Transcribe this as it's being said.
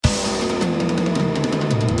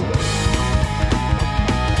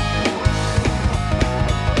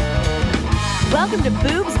Welcome to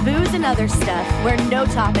Boobs, Booze, and Other Stuff, where no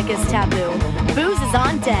topic is taboo. Booze is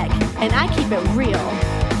on deck, and I keep it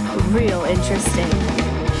real interesting.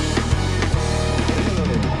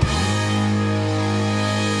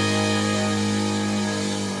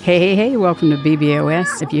 Hey, welcome to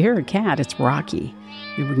BBOS. If you hear a cat, it's Rocky.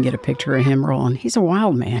 Maybe we can get a picture of him rolling. He's a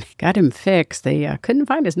wild man. Got him fixed. They couldn't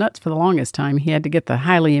find his nuts for the longest time. He had to get the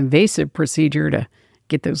highly invasive procedure to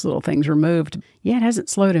get those little things removed. Yeah, it hasn't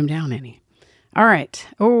slowed him down any. All right.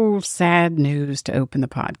 Oh, sad news to open the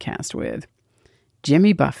podcast with.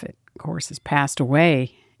 Jimmy Buffett, of course, has passed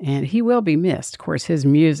away, and he will be missed. Of course, his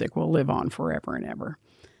music will live on forever and ever.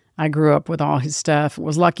 I grew up with all his stuff,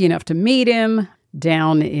 was lucky enough to meet him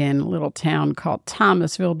down in a little town called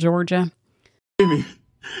Thomasville, Georgia.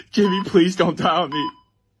 Jimmy, please don't die on me.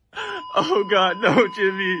 Oh, God, no,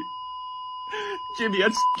 Jimmy. Jimmy,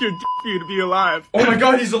 I'd your dick for you to be alive. Oh, my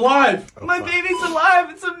God, he's alive. My baby's alive.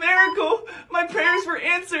 It's a miracle. My prayers were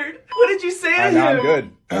answered. What did you say to him? I'm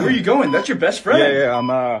good. Where are you going? That's your best friend. Yeah, I'm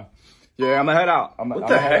gonna head out. What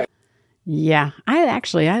the heck? Yeah,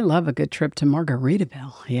 I love a good trip to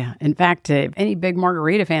Margaritaville. Yeah. In fact, if any big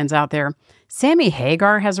margarita fans out there, Sammy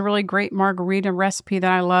Hagar has a really great margarita recipe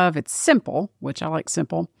that I love. It's simple, which I like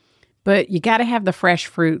simple, but you got to have the fresh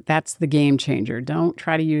fruit. That's the game changer. Don't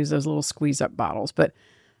try to use those little squeeze up bottles, but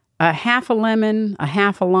a half a lemon, a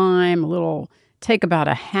half a lime, take about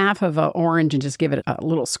a half of an orange and just give it a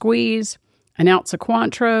little squeeze, an ounce of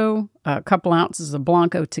Cointreau, a couple ounces of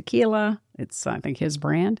Blanco tequila. It's, I think, his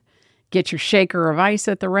brand. Get your shaker of ice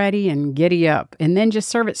at the ready and giddy up. And then just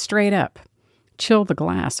serve it straight up. Chill the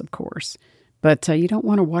glass, of course. But you don't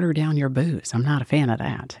want to water down your booze. I'm not a fan of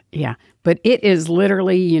that. Yeah. But it is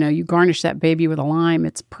literally, you garnish that baby with a lime.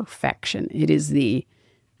 It's perfection. It is the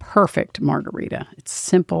perfect margarita. It's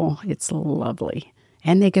simple. It's lovely.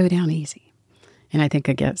 And they go down easy. And I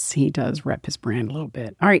guess he does rep his brand a little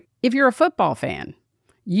bit. All right. If you're a football fan,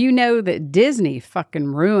 you know that Disney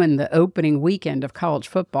fucking ruined the opening weekend of college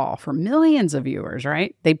football for millions of viewers,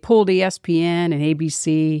 right? They pulled ESPN and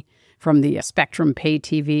ABC from the Spectrum pay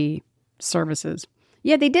TV services.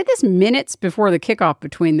 Yeah, they did this minutes before the kickoff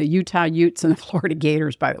between the Utah Utes and the Florida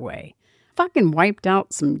Gators, by the way. Fucking wiped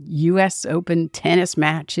out some U.S. Open tennis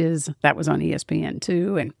matches. That was on ESPN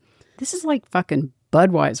too. And this is like fucking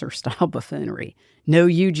Budweiser-style buffoonery. No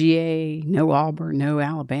UGA, no Auburn, no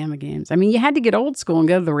Alabama games. I mean, you had to get old school and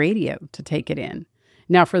go to the radio to take it in.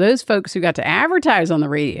 Now, for those folks who got to advertise on the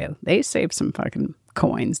radio, they saved some fucking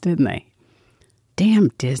coins, didn't they? Damn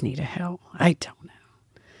Disney to hell. I don't know.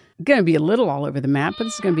 Going to be a little all over the map, but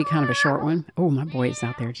this is going to be kind of a short one. Oh, my boy is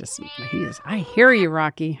out there I hear you,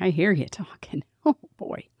 Rocky. I hear you talking. Oh,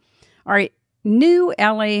 boy. All right. New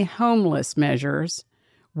LA homeless measures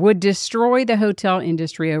would destroy the hotel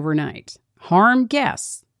industry overnight. Harm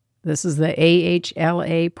guests. This is the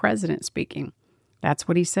AHLA president speaking. That's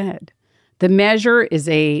what he said. The measure is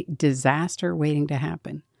a disaster waiting to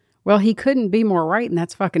happen. Well, he couldn't be more right, and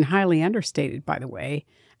that's fucking highly understated, by the way.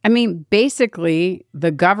 I mean, basically, the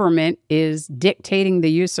government is dictating the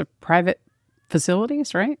use of private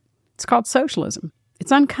facilities, right? It's called socialism.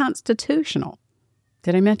 It's unconstitutional.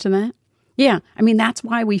 Did I mention that? Yeah, I mean, that's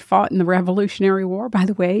why we fought in the Revolutionary War, by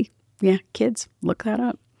the way. Yeah, kids, look that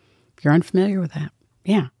up. If you're unfamiliar with that.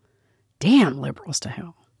 Yeah. Damn liberals to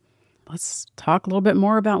hell. Let's talk a little bit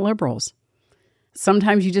more about liberals.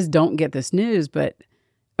 Sometimes you just don't get this news, but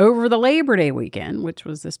over the Labor Day weekend, which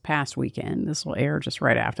was this past weekend, this will air just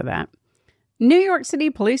right after that, New York City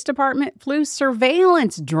Police Department flew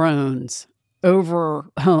surveillance drones over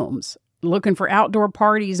homes looking for outdoor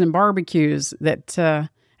parties and barbecues that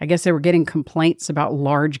I guess they were getting complaints about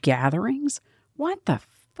large gatherings. What the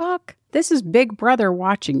fuck? This is Big Brother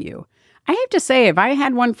watching you. I have to say, if I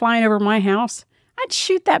had one flying over my house, I'd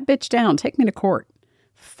shoot that bitch down. Take me to court.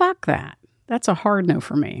 Fuck that. That's a hard no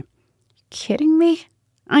for me. Kidding me?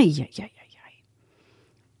 Ay.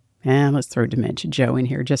 And let's throw Dementia Joe in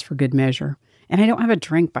here just for good measure. And I don't have a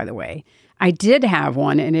drink, by the way. I did have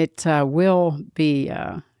one, and it will be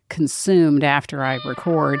consumed after I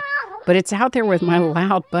record. But it's out there with my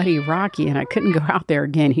loud buddy Rocky, and I couldn't go out there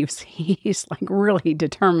again. He's like really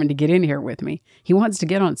determined to get in here with me. He wants to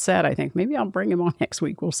get on set, I think. Maybe I'll bring him on next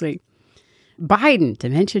week. We'll see. Biden,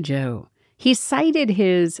 Dementia Joe. He cited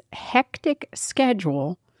his hectic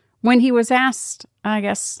schedule when he was asked, I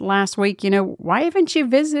guess, last week, why haven't you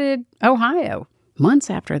visited Ohio? Months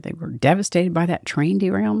after they were devastated by that train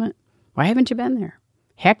derailment. Why haven't you been there?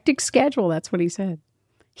 Hectic schedule, that's what he said.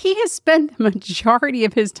 He has spent the majority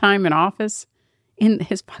of his time in office in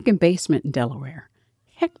his fucking basement in Delaware.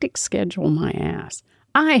 Hectic schedule, my ass.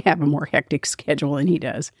 I have a more hectic schedule than he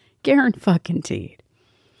does. Guaranteed.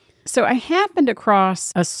 So I happened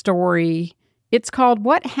across a story. It's called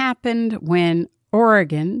What Happened When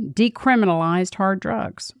Oregon Decriminalized Hard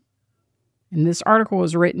Drugs. And this article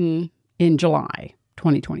was written in July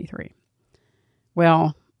 2023.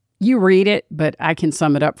 Well, you read it, but I can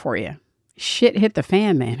sum it up for you. Shit hit the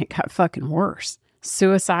fan, man. It got fucking worse.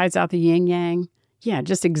 Suicides out the yin-yang. Yeah,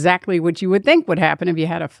 just exactly what you would think would happen if you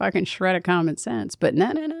had a fucking shred of common sense. But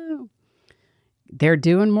no. They're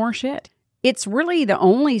doing more shit. It's really the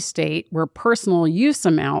only state where personal use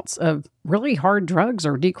amounts of really hard drugs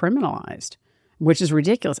are decriminalized, which is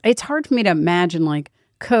ridiculous. It's hard for me to imagine like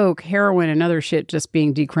coke, heroin, and other shit just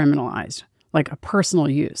being decriminalized, like a personal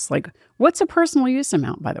use. Like, what's a personal use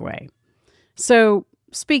amount, by the way? So,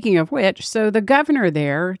 speaking of which, so the governor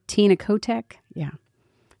there, Tina Kotek, yeah,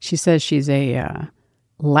 she says she's a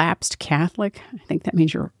lapsed Catholic. I think that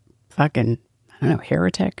means you're fucking, I don't know,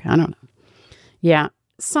 heretic? I don't know. Yeah.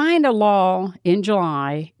 Signed a law in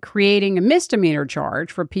July creating a misdemeanor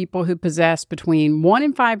charge for people who possess between 1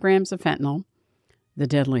 and 5 grams of fentanyl, the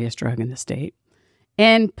deadliest drug in the state.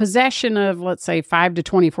 And possession of, let's say, 5 to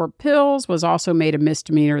 24 pills was also made a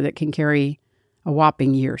misdemeanor that can carry a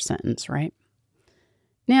whopping year sentence, right?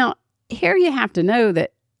 Now, here you have to know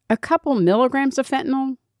that a couple milligrams of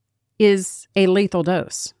fentanyl is a lethal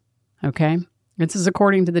dose, okay? This is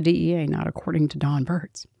according to the DEA, not according to Don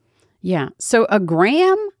Burt's. Yeah, so a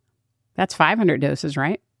gram, that's 500 doses,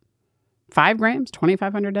 right? 5 grams,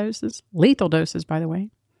 2,500 doses. Lethal doses, by the way.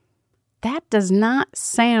 That does not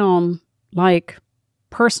sound like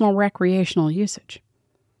personal recreational usage.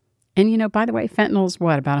 And, you know, by the way, fentanyl is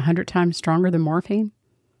what, about 100 times stronger than morphine?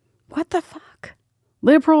 What the fuck?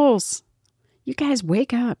 Liberals, you guys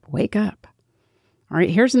wake up, wake up. All right,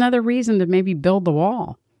 here's another reason to maybe build the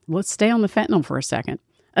wall. Let's stay on the fentanyl for a second.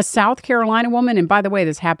 A South Carolina woman, and by the way,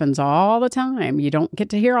 this happens all the time. You don't get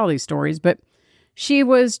to hear all these stories, but she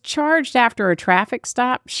was charged after a traffic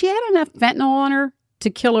stop. She had enough fentanyl on her to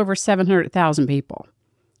kill over 700,000 people.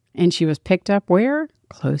 And she was picked up where?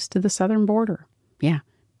 Close to the southern border. Yeah,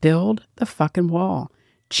 build the fucking wall.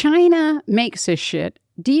 China makes this shit.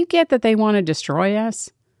 Do you get that they want to destroy us?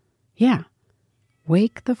 Yeah.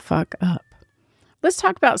 Wake the fuck up. Let's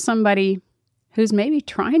talk about somebody who's maybe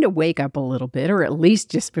trying to wake up a little bit, or at least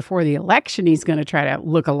just before the election, he's going to try to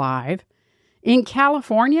look alive. In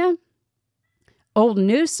California, old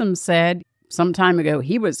Newsom said some time ago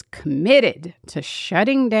he was committed to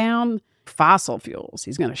shutting down fossil fuels.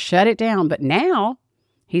 He's going to shut it down. But now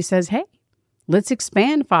he says, hey, let's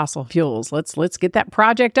expand fossil fuels. Let's get that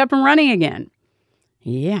project up and running again.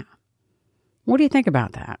 Yeah. What do you think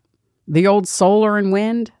about that? The old solar and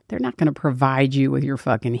wind, they're not going to provide you with your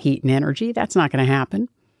fucking heat and energy. That's not going to happen.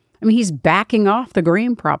 I mean, he's backing off the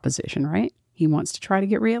green proposition, right? He wants to try to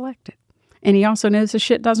get reelected. And he also knows the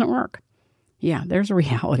shit doesn't work. Yeah, there's a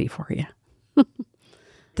reality for you.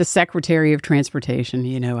 The Secretary of Transportation,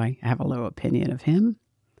 you know, I have a low opinion of him.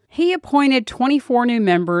 He appointed 24 new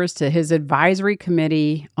members to his advisory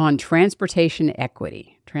committee on transportation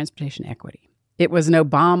equity. Transportation equity. It was an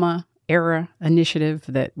Obama-era initiative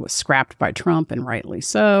that was scrapped by Trump, and rightly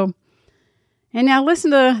so. And now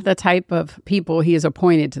listen to the type of people he has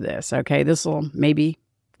appointed to this, okay? This will maybe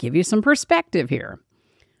give you some perspective here.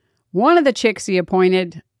 One of the chicks he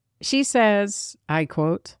appointed, she says, I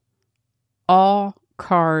quote, all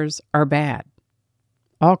cars are bad.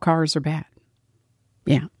 All cars are bad.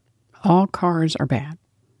 Yeah, all cars are bad.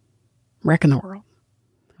 Wrecking the world.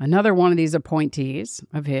 Another one of these appointees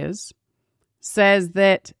of his says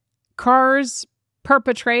that cars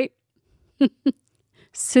perpetrate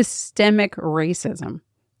systemic racism.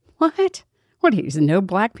 What? What is it? No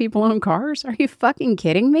black people own cars? Are you fucking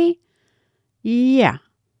kidding me? Yeah.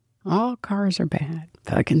 All cars are bad.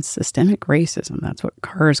 Fucking systemic racism. That's what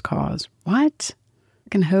cars cause. What? I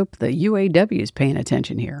can hope the UAW is paying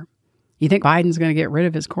attention here. You think Biden's going to get rid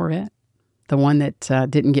of his Corvette? The one that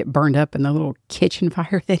didn't get burned up in the little kitchen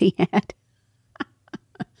fire that he had?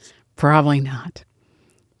 Probably not.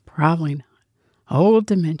 Probably not. Old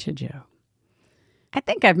Dementia Joe. I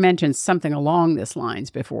think I've mentioned something along these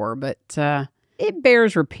lines before, but it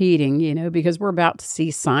bears repeating, you know, because we're about to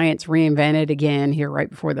see science reinvented again here right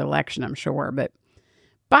before the election, I'm sure. But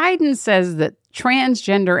Biden says that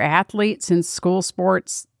transgender athletes in school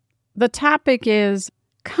sports, the topic is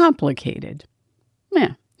complicated.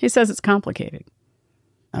 Yeah, he says it's complicated.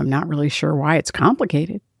 I'm not really sure why it's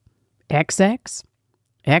complicated. XX,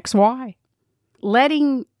 XY.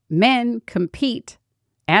 Letting men compete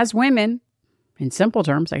as women, in simple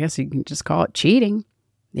terms, I guess you can just call it cheating.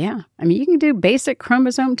 Yeah. I mean, you can do basic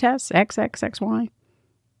chromosome tests, XXXY.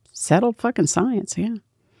 Settled fucking science, yeah.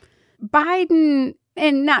 Biden,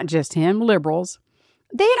 and not just him, liberals,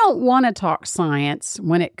 they don't want to talk science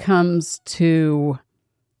when it comes to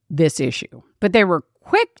this issue. But they were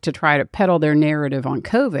quick to try to peddle their narrative on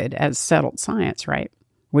COVID as settled science, right?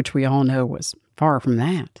 Which we all know was far from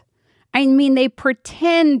that. I mean, they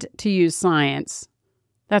pretend to use science.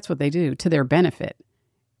 That's what they do, to their benefit.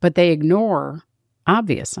 But they ignore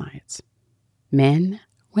obvious science. Men,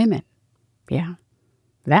 women. Yeah.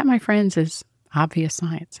 That, my friends, is obvious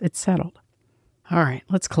science. It's settled. All right,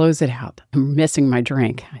 let's close it out. I'm missing my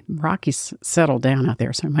drink. Rocky's settled down out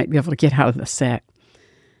there, so I might be able to get out of the set.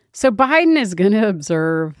 So Biden is going to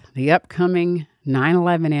observe the upcoming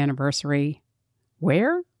 9/11 anniversary.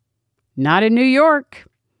 Where? Not in New York,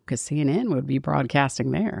 because CNN would be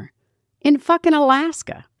broadcasting there. In fucking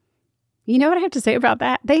Alaska. You know what I have to say about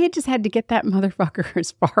that? They had just had to get that motherfucker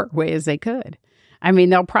as far away as they could. I mean,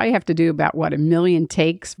 they'll probably have to do about, 1 million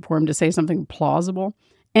takes for him to say something plausible.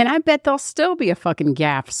 And I bet there'll still be a fucking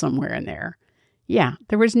gaffe somewhere in there. Yeah,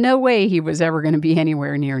 there was no way he was ever going to be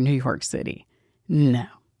anywhere near New York City. No,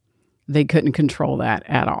 they couldn't control that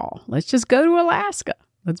at all. Let's just go to Alaska.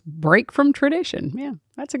 Let's break from tradition. Yeah,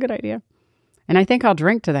 that's a good idea. And I think I'll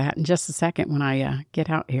drink to that in just a second when I get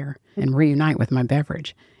out here and reunite with my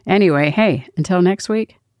beverage. Anyway, hey, until next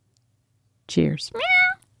week, cheers.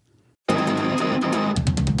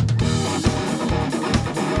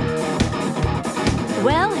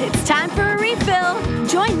 Well, it's time for a refill.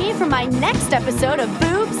 Join me for my next episode of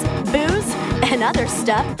Boobs, Booze, and Other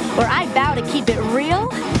Stuff, where I vow to keep it real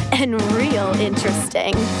and real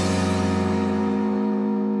interesting.